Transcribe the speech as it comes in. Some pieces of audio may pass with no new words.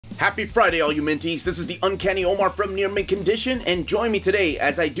Happy Friday, all you minties. This is the Uncanny Omar from Near Mint Condition, and join me today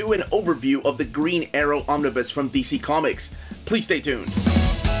as I do an overview of the Green Arrow Omnibus from DC Comics. Please stay tuned.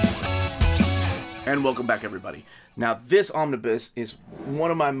 And welcome back, everybody. Now, this omnibus is one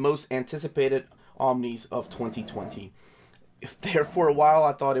of my most anticipated omnis of 2020. There for a while,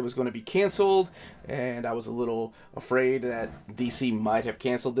 I thought it was going to be canceled, and I was a little afraid that DC might have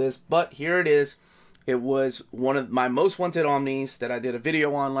canceled this, but here it is. It was one of my most wanted omnis that I did a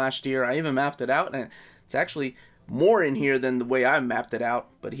video on last year. I even mapped it out, and it's actually more in here than the way I mapped it out.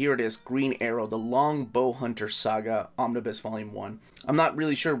 But here it is, Green Arrow, the Longbow Hunters Saga Omnibus Volume 1. I'm not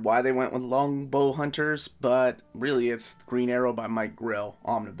really sure why they went with Longbow Hunters, but really it's Green Arrow by Mike Grell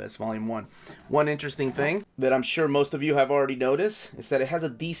Omnibus Volume 1. One interesting thing that I'm sure most of you have already noticed is that it has a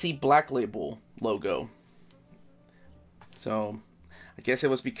DC Black Label logo. So I guess it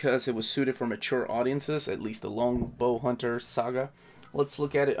was because it was suited for mature audiences, at least the Longbow Hunter Saga. Let's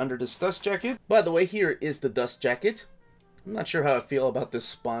look at it under this dust jacket. By the way, here is the dust jacket. I'm not sure how I feel about this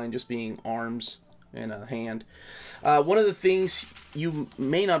spine just being arms and a hand. One of the things you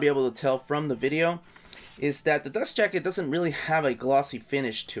may not be able to tell from the video is that the dust jacket doesn't really have a glossy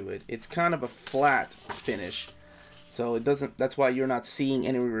finish to it. It's kind of a flat finish. So it doesn't. That's why you're not seeing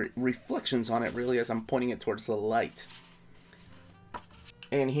any reflections on it really as I'm pointing it towards the light.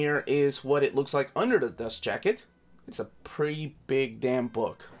 And here is what it looks like under the dust jacket. It's a pretty big damn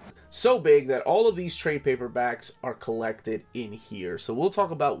book. So big that all of these trade paperbacks are collected in here. So we'll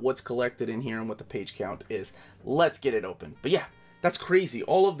talk about what's collected in here and what the page count is. Let's get it open. But yeah, that's crazy.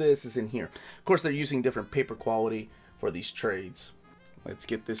 All of this is in here. Of course, they're using different paper quality for these trades. Let's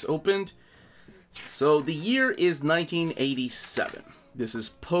get this opened. So the year is 1987. This is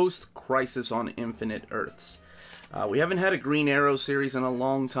post-Crisis on Infinite Earths. We haven't had a Green Arrow series in a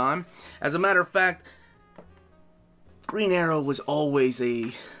long time. As a matter of fact, Green Arrow was always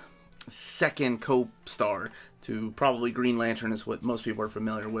a second co-star to probably Green Lantern, is what most people are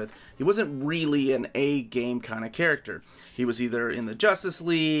familiar with. He wasn't really an A-game kind of character. He was either in the Justice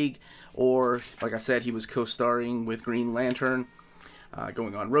League or, like I said, he was co-starring with Green Lantern,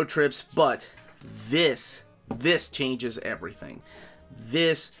 going on road trips. But this changes everything.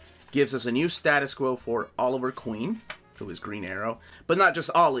 This gives us a new status quo for Oliver Queen, who is Green Arrow. But not just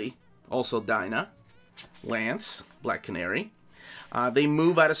Ollie, also Dinah, Lance, Black Canary. They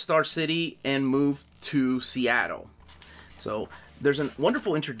move out of Star City and move to Seattle. So there's a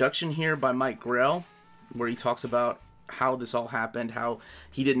wonderful introduction here by Mike Grell, where he talks about how this all happened, how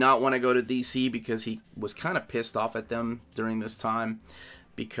he did not want to go to DC because he was kind of pissed off at them during this time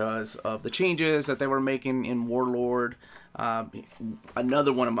because of the changes that they were making in Warlord.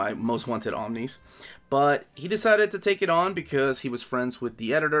 Another one of my most wanted omnis, but he decided to take it on because he was friends with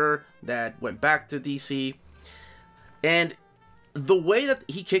the editor that went back to DC. And the way that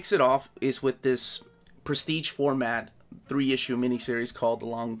he kicks it off is with this prestige format 3-issue miniseries called the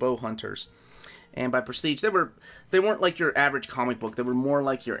Longbow Hunters. And by prestige, they weren't like your average comic book. They were more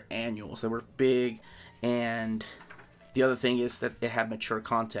like your annuals. They were big, and the other thing is that it had mature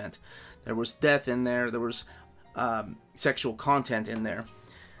content. There was death in there. There was sexual content in there.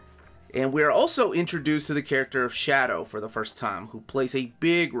 And we're also introduced to the character of Shadow for the first time, who plays a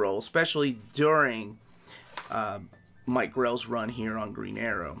big role, especially during Mike Grell's run here on Green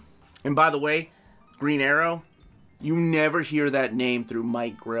Arrow. And by the way, Green Arrow, you never hear that name through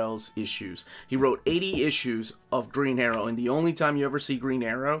Mike Grell's issues. He wrote 80 issues of Green Arrow, and the only time you ever see Green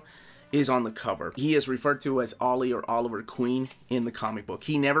Arrow is on the cover. He is referred to as Ollie or Oliver Queen in the comic book.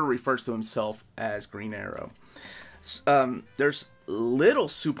 He never refers to himself as Green Arrow. There's little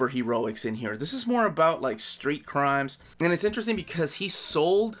superheroics in here. This is more about like street crimes, and it's interesting because he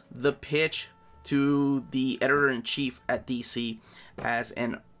sold the pitch to the editor-in-chief at DC as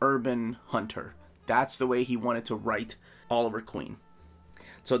an urban hunter. That's the way he wanted to write Oliver Queen.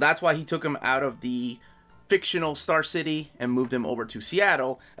 So that's why he took him out of the fictional Star City and moved him over to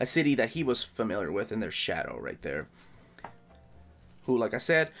Seattle, a city that he was familiar with, and there's Shadow right there, who, like I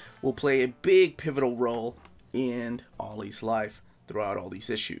said, will play a big pivotal role in Ollie's life throughout all these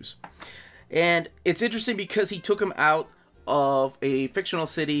issues. And it's interesting because he took him out of a fictional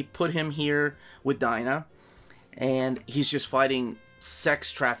city, put him here with Dinah, and he's just fighting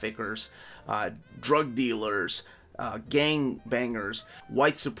sex traffickers, drug dealers, gang bangers,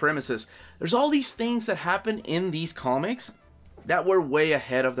 white supremacists. There's all these things that happen in these comics that were way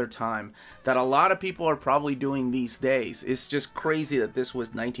ahead of their time, that a lot of people are probably doing these days. It's just crazy that this was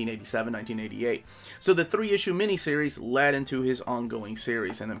 1987, 1988. So the 3-issue miniseries led into his ongoing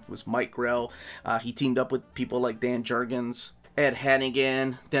series, and it was Mike Grell. He teamed up with people like Dan Jurgens, Ed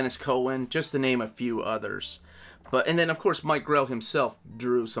Hannigan, Dennis Cohen, just to name a few others. And then, of course, Mike Grell himself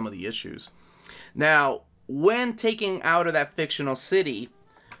drew some of the issues. Now, when taking out of that fictional city,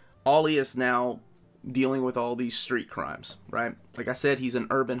 Ollie is now dealing with all these street crimes, right? Like I said, he's an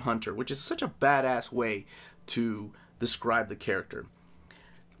urban hunter, which is such a badass way to describe the character.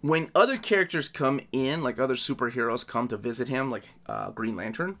 When other characters come in, like other superheroes come to visit him, like Green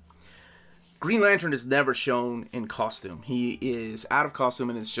Lantern is never shown in costume. He is out of costume,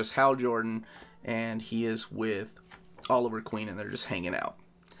 and it's just Hal Jordan, and he is with Oliver Queen, and they're just hanging out.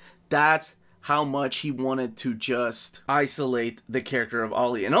 That's how much he wanted to just isolate the character of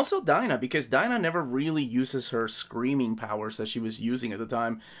Ollie. And also Dinah, because Dinah never really uses her screaming powers that she was using at the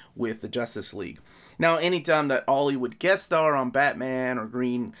time with the Justice League. Now, anytime that Ollie would guest star on Batman or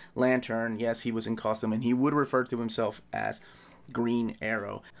Green Lantern, yes, he was in costume, and he would refer to himself as Green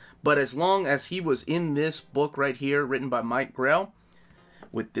Arrow. But as long as he was in this book right here, written by Mike Grell,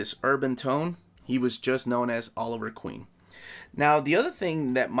 with this urban tone, he was just known as Oliver Queen. Now, the other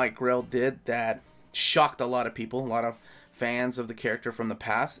thing that Mike Grell did that shocked a lot of people, a lot of fans of the character from the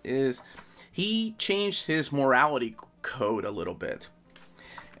past, is he changed his morality code a little bit.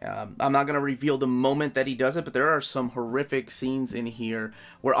 I'm not going to reveal the moment that he does it, but there are some horrific scenes in here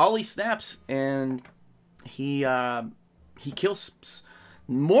where Ollie snaps and he kills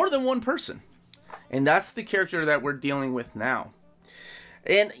more than one person. And that's the character that we're dealing with now.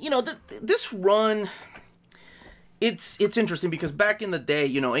 And, you know, this run, it's interesting because back in the day,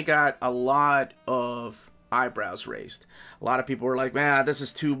 you know, it got a lot of eyebrows raised. A lot of people were like, man, this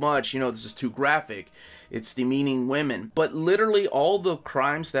is too much, you know, this is too graphic. It's demeaning women. But literally all the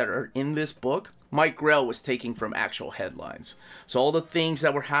crimes that are in this book, Mike Grell was taking from actual headlines. So all the things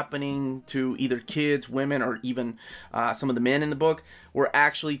that were happening to either kids, women, or even some of the men in the book were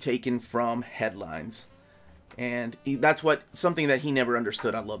actually taken from headlines. And that's something that he never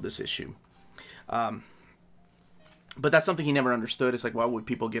understood. I love this issue. But that's something he never understood. It's like, why would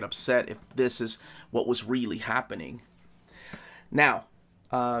people get upset if this is what was really happening? Now,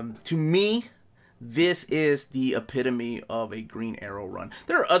 to me, this is the epitome of a Green Arrow run.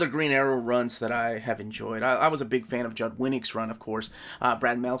 There are other Green Arrow runs that I have enjoyed. I was a big fan of Judd Winnick's run, of course.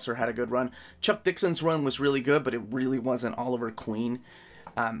 Brad Meltzer had a good run. Chuck Dixon's run was really good, but it really wasn't Oliver Queen.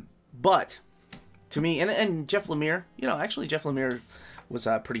 But to me, and Jeff Lemire, you know, actually Jeff Lemire was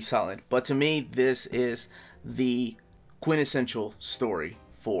pretty solid. But to me, this is the quintessential story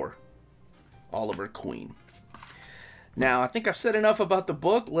for Oliver Queen. Now, I think I've said enough about the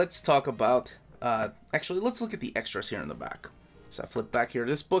book. Let's talk about, actually, let's look at the extras here in the back. So I flip back here.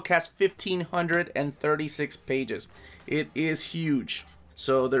 This book has 1,536 pages. It is huge.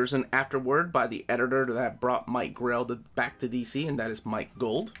 So there's an afterword by the editor that brought Mike Grell back to DC, and that is Mike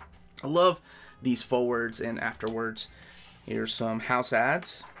Gold. I love these forwards and afterwards. Here's some house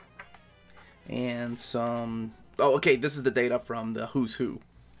ads. And some... Oh, okay, this is the data from the Who's Who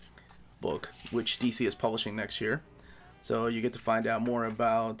book, which DC is publishing next year. So you get to find out more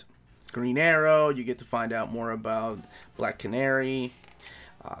about Green Arrow. You get to find out more about Black Canary.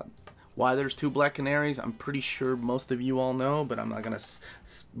 Why there's two Black Canaries, I'm pretty sure most of you all know, but I'm not going to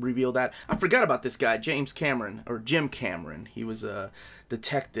reveal that. I forgot about this guy, Jim Cameron. He was a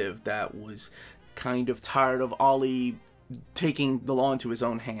detective that was kind of tired of Ollie taking the law into his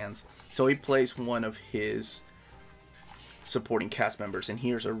own hands. So he plays one of his supporting cast members. And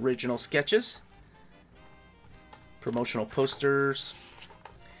here's original sketches, promotional posters,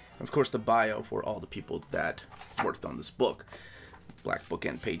 and of course the bio for all the people that worked on this book. Black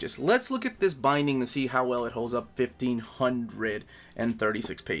bookend pages. Let's look at this binding to see how well it holds up.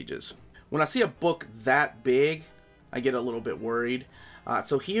 1,536 pages. When I see a book that big, I get a little bit worried.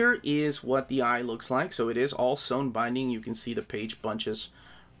 So here is what the eye looks like. So it is all sewn binding. You can see the page bunches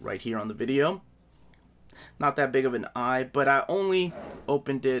right here on the video. Not that big of an eye, but I only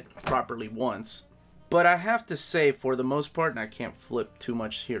opened it properly once. But I have to say, for the most part, and I can't flip too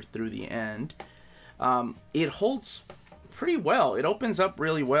much here through the end, it holds pretty well. It opens up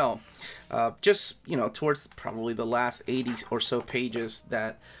really well. Just, you know, towards probably the last 80 or so pages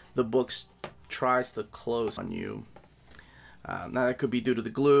that the book tries to close on you. Now that could be due to the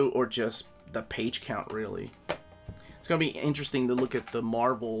glue or just the page count, really. It's going to be interesting to look at the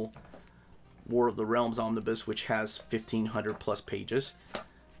Marvel War of the Realms Omnibus, which has 1,500 plus pages.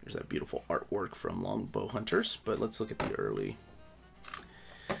 There's that beautiful artwork from Longbow Hunters, but let's look at the early.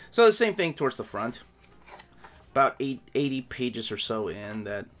 So the same thing towards the front. About 80 pages or so in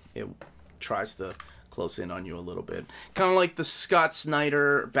that it tries to close in on you a little bit. Kind of like the Scott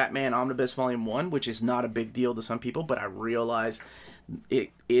Snyder Batman Omnibus Volume 1, which is not a big deal to some people, but I realize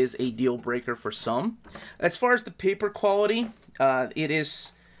it is a deal breaker for some. As far as the paper quality, it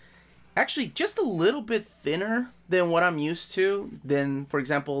is actually just a little bit thinner than what I'm used to, than, for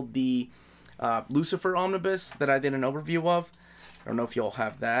example, the Lucifer Omnibus that I did an overview of. I don't know if y'all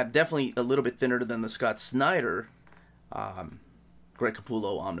have that. Definitely a little bit thinner than the Scott Snyder Greg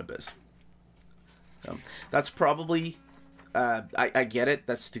Capullo Omnibus. That's probably, I get it.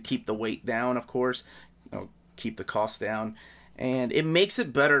 That's to keep the weight down, of course. You know, keep the cost down. And it makes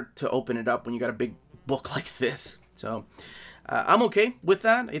it better to open it up when you got a big book like this. So I'm okay with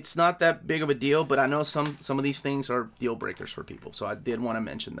that. It's not that big of a deal, but I know some of these things are deal breakers for people. So I did want to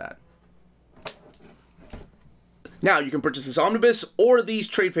mention that. Now, you can purchase this omnibus or these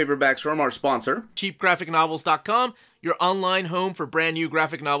trade paperbacks from our sponsor, cheapgraphicnovels.com, your online home for brand new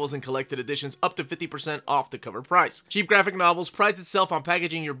graphic novels and collected editions up to 50% off the cover price. Cheap Graphic Novels prides itself on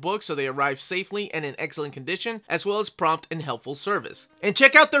packaging your books so they arrive safely and in excellent condition, as well as prompt and helpful service. And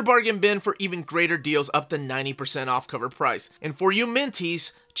check out their bargain bin for even greater deals up to 90% off cover price. And for you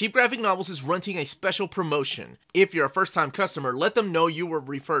Minties, Cheap Graphic Novels is running a special promotion. If you're a first-time customer, let them know you were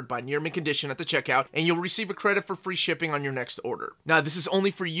referred by Near Mint Condition at the checkout, and you'll receive a credit for free shipping on your next order. Now, this is only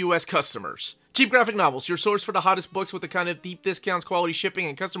for U.S. customers. Cheap Graphic Novels, your source for the hottest books with the kind of deep discounts, quality shipping,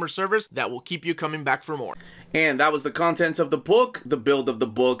 and customer service that will keep you coming back for more. And that was the contents of the book, the build of the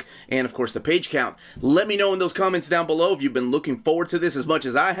book, and of course the page count. Let me know in those comments down below if you've been looking forward to this as much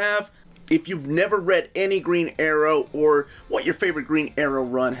as I have. If you've never read any Green Arrow, or what your favorite Green Arrow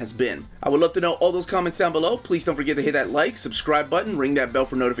run has been. I would love to know all those comments down below. Please don't forget to hit that like, subscribe button, ring that bell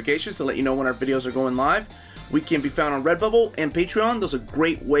for notifications to let you know when our videos are going live. We can be found on Redbubble and Patreon. Those are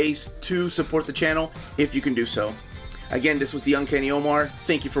great ways to support the channel if you can do so. Again, this was the Uncanny Omar.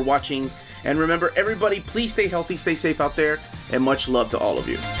 Thank you for watching. And remember, everybody, please stay healthy, stay safe out there, and much love to all of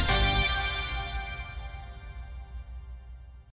you.